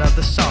write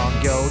another song,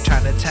 yo.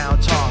 Chinatown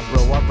Tong,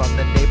 bro, I run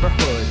the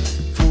neighborhood.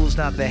 Fools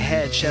not the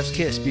head, chef's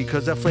kiss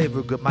because the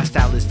flavor good. My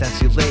style is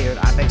densely layered,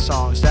 I make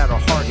songs that are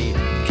hearty.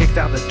 Kick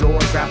down the door,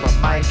 grab a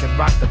mic and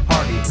rock the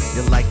party.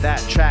 You like that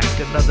track,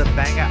 another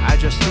banger I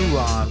just threw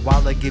on,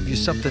 while I give you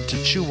something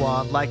to chew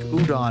on like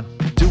udon.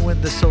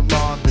 Doing this so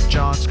long, the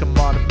Johns come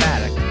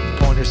automatic.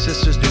 Pointer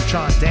Sisters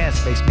neutron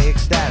dance makes me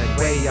ecstatic.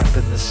 Way up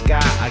in the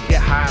sky, I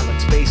get high like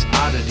space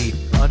oddity.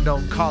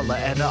 Unknown caller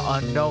and an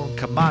unknown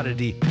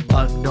commodity.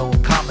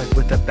 Unknown comic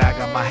with a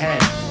bag on my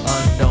head.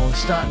 Unknown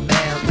stunt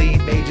man, Lee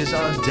Majors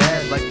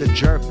undead, like the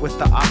jerk with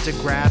the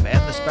octograb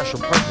and the special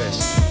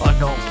purpose.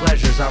 Unknown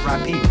pleasures,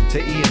 R.I.P. to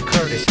Ian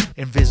Curtis.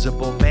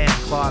 Invisible Man,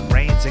 Claude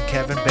Rains, and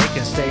Kevin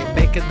Bacon. Stay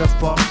making the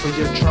funk for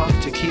your trunk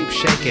to keep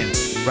shaking.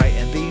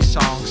 Writing these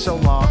songs so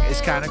long, it's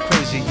kinda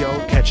crazy, yo.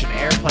 Catching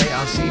airplay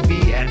on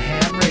CB and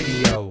ham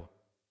radio.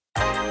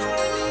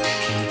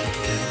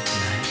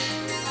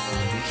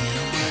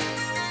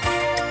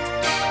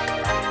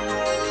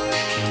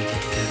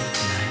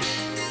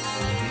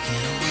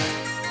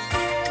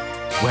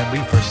 When we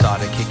first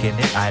started kicking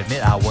it, I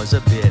admit I was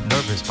a bit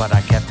nervous, but I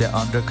kept it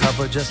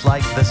undercover just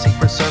like the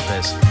Secret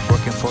Service.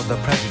 Working for the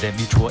president,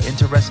 mutual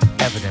interest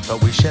evident,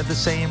 but we shared the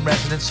same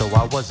residence, so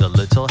I was a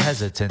little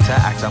hesitant to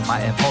act on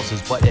my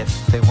impulses. But if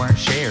they weren't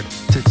shared,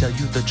 to tell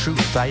you the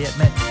truth, I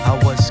admit I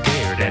was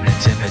scared and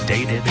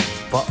intimidated.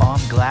 But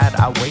I'm glad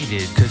I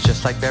waited, cause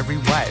just like Barry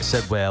White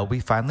said, well, we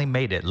finally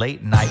made it.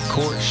 Late night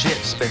courtship,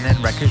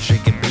 spinning records,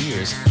 drinking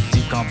beers.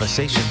 Deep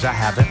conversations, I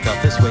haven't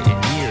felt this way in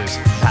years.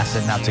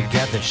 Passing out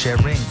together,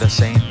 sharing the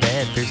same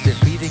bed. Fears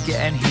defeated,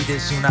 getting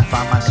heated, soon I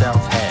find myself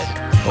head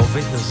over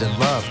heels in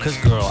love, cause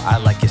girl, I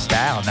like your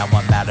style. Now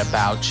I'm mad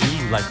about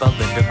you, like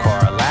Belinda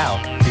Carlisle,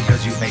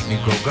 because you make me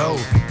go,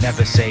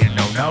 never say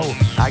no.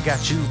 I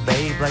got you,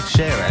 babe, like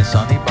Cher and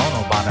Sonny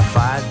Bono.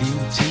 Bonafide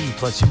beauty,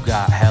 plus you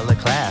got hella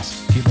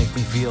class. You make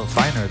me feel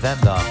finer than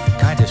the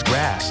kindest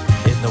grass.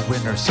 In the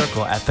winner's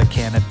circle at the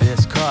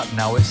cannabis cup.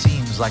 Now it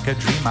seems like a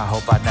dream, I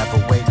hope I never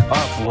wake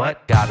up.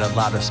 What? Got a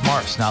lot of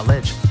smarts,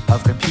 knowledge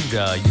of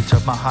computer. You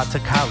took my heart to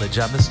college,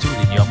 I'm the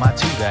student, you're my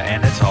tutor.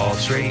 And it's all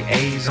straight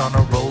A's on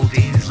a roll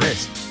dean's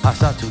list. I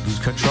start to lose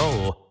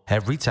control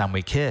every time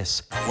we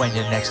kiss. When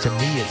you're next to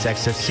me, it's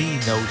ecstasy,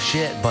 no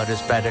shit. But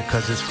it's better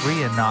cause it's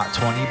free and not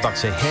 20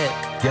 bucks a hit.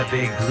 Your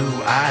big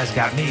blue eyes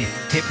got me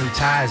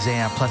hypnotized,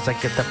 and plus I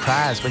get the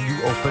prize when you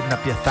open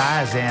up your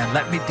thighs and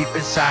let me deep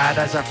inside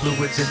as our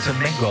fluids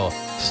intermingle.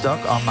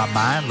 Stuck on my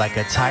mind like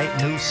a tight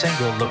new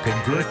single. Looking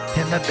good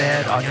in the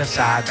bed on your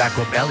side,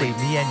 backward belly.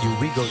 Me and you,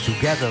 we go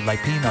together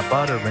like peanut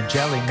butter and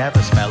jelly,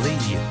 never smelly.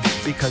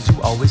 Because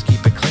you always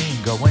keep it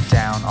clean, going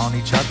down on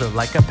each other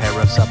like a pair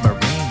of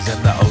submarines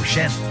in the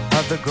ocean.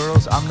 Other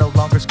girls I'm no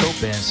longer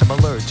scoping,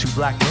 similar to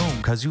Black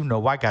Room, cause you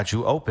know I got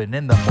you open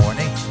in the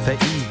morning, the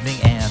evening,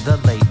 and the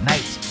late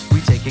nights.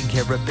 taking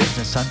care of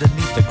business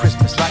underneath the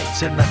Christmas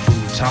lights in the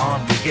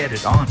futon. We get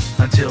it on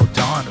until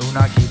dawn.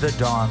 Unagi the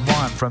Dawn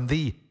One from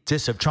the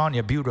Dis of Tron,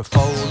 you're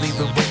beautiful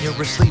even when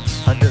you're asleep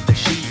under the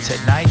sheets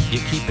at night. You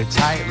keep it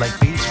tight like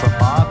beats from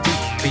Mobb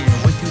Deep.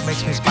 Being with you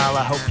makes me smile.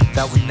 I hope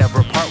that we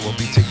never part. We'll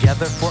be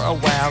together for a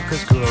while,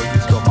 cause girl,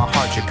 you stole my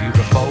heart. You're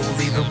beautiful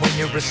even when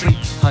you're asleep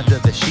under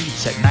the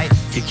sheets at night.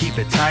 You keep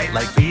it tight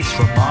like beats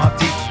from Mobb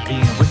Deep.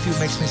 Being with you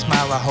makes me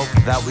smile. I hope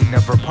that we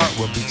never part.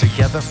 We'll be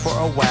together for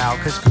a while,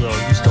 cause girl,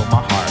 you stole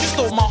my heart. You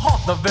stole my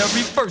heart the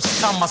very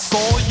first time I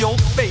saw your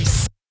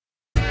face.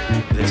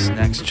 This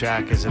next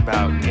track is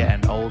about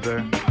getting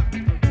older.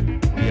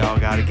 We all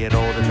gotta get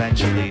old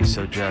eventually,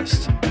 so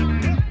just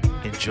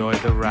enjoy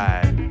the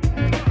ride.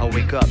 I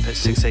wake up at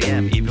 6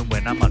 a.m. even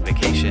when I'm on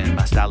vacation.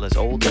 My style is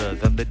older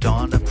than the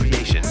dawn of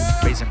creation.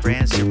 Raisin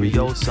Bran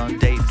cereal,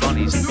 Sunday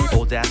funnies.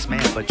 Old ass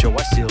man, but yo,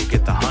 I still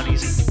get the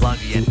honeys.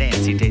 Blondie and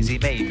Nancy, Daisy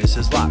May,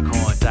 Mrs.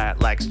 Lockhorn. Diet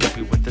like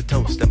Snoopy with the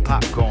toast and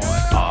popcorn.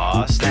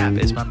 Aw, snap,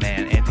 it's my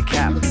man Andy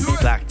Cap.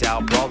 Blacked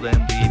out, brawling,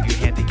 leave you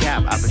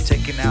handicap. I've been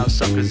taking out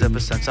suckers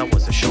ever since I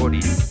was a shorty.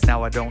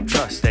 Now I don't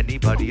trust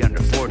anybody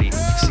under 40.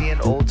 See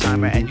an old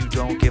timer and you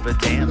don't give a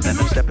damn, then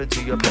I'm stepping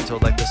to your pinto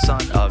like the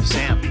son of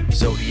Sam.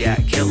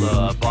 Zodiac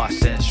killer,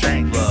 Boston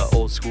strangler,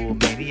 old school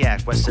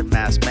maniac, Western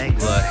Mass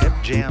mangler. Hip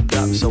jammed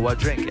up, so I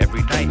drink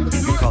every night.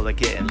 You call it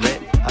getting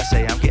lit, I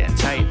say I'm getting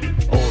tight.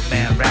 Old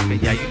man rapping,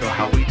 yeah, you know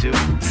how we do.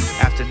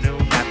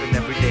 Afternoon napping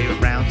every day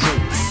around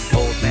 2.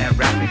 Old man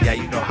rapping, yeah,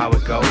 you know how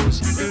it goes.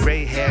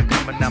 Gray hair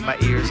coming out my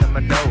ears and my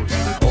nose.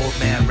 Old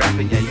man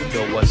rapping, yeah, you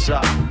know what's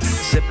up.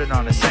 Sipping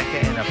on a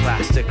second in a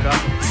plastic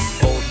cup.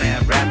 Old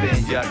man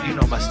rapping, yeah, you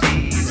know my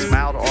steez.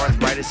 Mild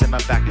arthritis in my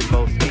back and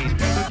both knees.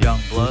 Young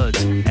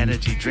bloods,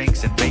 energy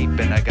drinks and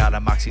vaping. I got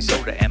a Moxie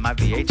soda and my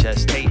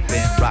VHS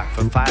taping. Rock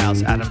for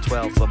files, Adam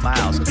 12 for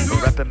miles.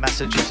 We're reppin'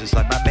 Massachusetts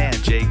like my man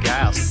Jay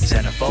Giles.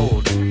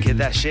 Centerfold, kid,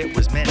 that shit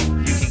was mint.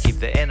 You can keep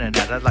the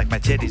internet, I like my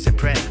titties in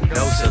print.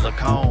 No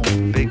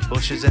silicone, big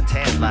bushes and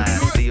tan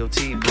lines.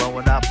 DOT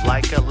blowing up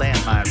like a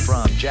landmine.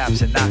 From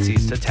Japs and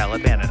Nazis to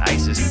Taliban and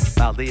ISIS.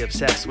 Mildly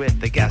obsessed with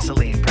the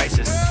gasoline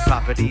prices.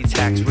 Property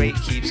tax rate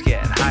keeps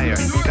getting higher.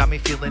 Got me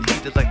feeling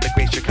heated like the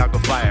Great Chicago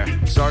Fire.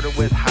 Started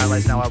with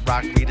highlights, now I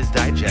rock Reader's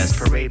Digest.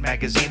 Parade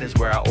magazine is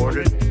where I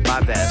ordered my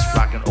vest.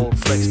 Rockin' old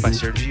flicks by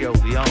Sergio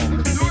Leone.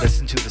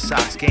 Listen to the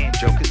Sox game,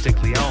 Joker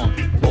Stick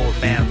Leone.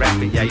 Old man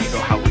rapping, yeah, you know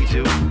how we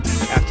do.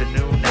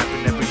 Afternoon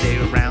napping every day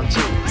around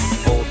 2.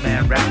 Old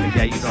man rapping,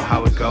 yeah, you know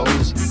how it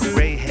goes.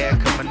 Gray hair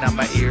coming out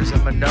my ears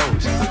and my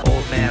nose.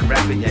 Old man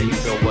rapping, yeah, you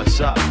know what's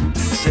up.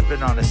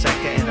 Sipping on a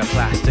second in a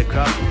plastic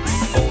cup.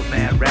 Old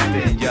man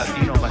rapping, yeah,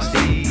 you know my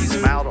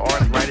steez. Mild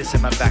arthritis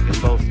in my back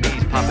and both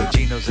knees.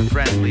 Papagenos and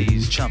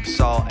friendlies. Chumps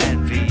all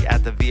envy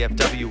at the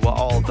VFW while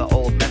all the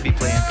old men be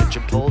playing pitch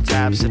and pull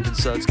tabs. Sipping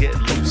suds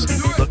getting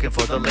loose. Looking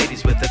for the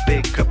ladies with a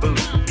big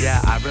caboose.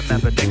 Yeah, I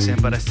remember Nixon,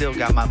 but I still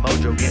got my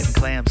mojo. Getting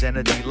clams and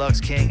a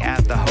deluxe king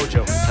at the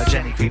Hojo. A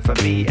Jenny cream for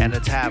me and a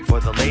tab for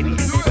the lady.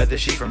 Whether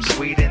she from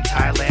Sweden,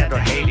 Thailand, or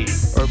Haiti.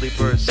 Early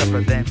bird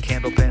supper, then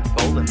candlepin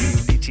bowling.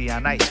 BUDT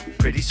on ice.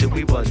 Pretty soon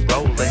we was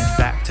rolling.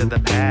 Back to the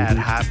pad,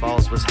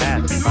 highballs was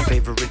had. My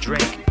favorite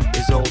drink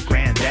is old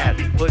granddad.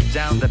 Put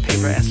down the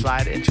paper and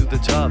slide into the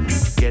tub.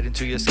 Get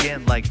into your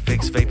skin like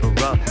Vicks Vapor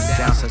Rub.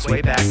 Down since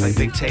way back like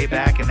Big Tay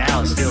back and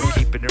Alice. Still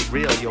keeping it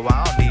real, yo,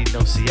 I don't need no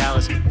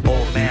Cialis.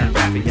 Old man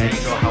rapping, yeah,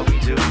 you know how we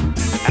do.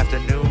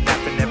 Afternoon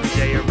napping every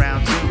day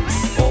around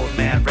 2. Old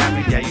man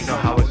rapping, yeah, you know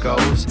how it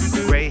goes.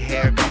 Gray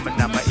hair coming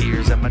out my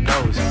ears and my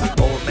nose.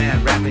 Old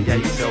man rapping, yeah,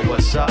 you know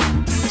what's up.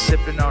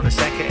 Sipping on a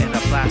second in a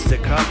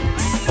plastic cup.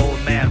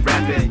 Old man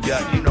rapping,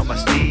 yeah, you know my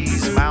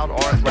steez. Mild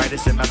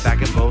arthritis in my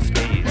back and both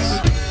knees.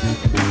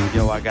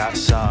 Yo, I got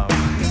some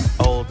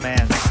old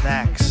man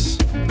snacks.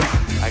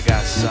 I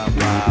got some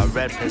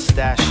red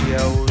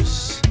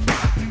pistachios.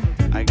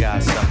 I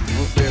got some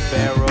root beer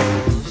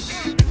barrels.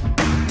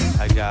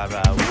 I got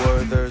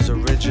Werther's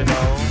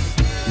Original,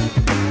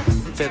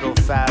 Fiddle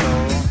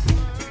Faddle,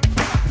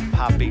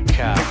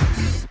 Poppycock.